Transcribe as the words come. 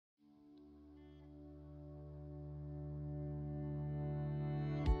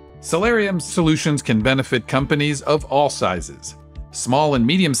Celerium's solutions can benefit companies of all sizes. Small and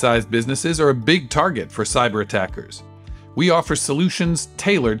medium-sized businesses are a big target for cyber attackers. We offer solutions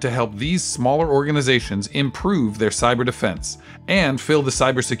tailored to help these smaller organizations improve their cyber defense and fill the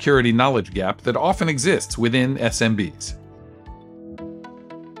cybersecurity knowledge gap that often exists within SMBs.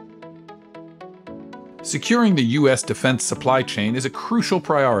 Securing the U.S. defense supply chain is a crucial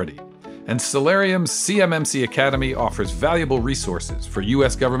priority, and Celerium's CMMC Academy offers valuable resources for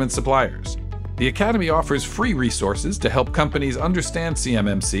U.S. government suppliers. The Academy offers free resources to help companies understand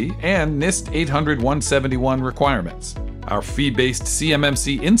CMMC and NIST 800-171 requirements. Our fee-based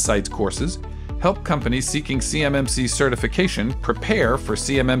CMMC Insights courses help companies seeking CMMC certification prepare for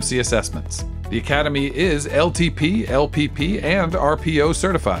CMMC assessments. The Academy is LTP, LPP, and RPO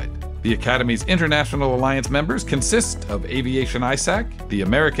certified. The Academy's international alliance members consist of Aviation ISAC, the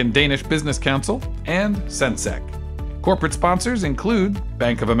American Danish Business Council, and Sensec. Corporate sponsors include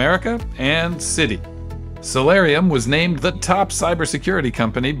Bank of America and Citi. Celerium was named the top cybersecurity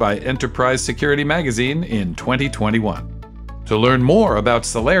company by Enterprise Security Magazine in 2021. To learn more about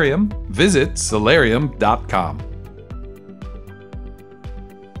Celerium, visit celerium.com.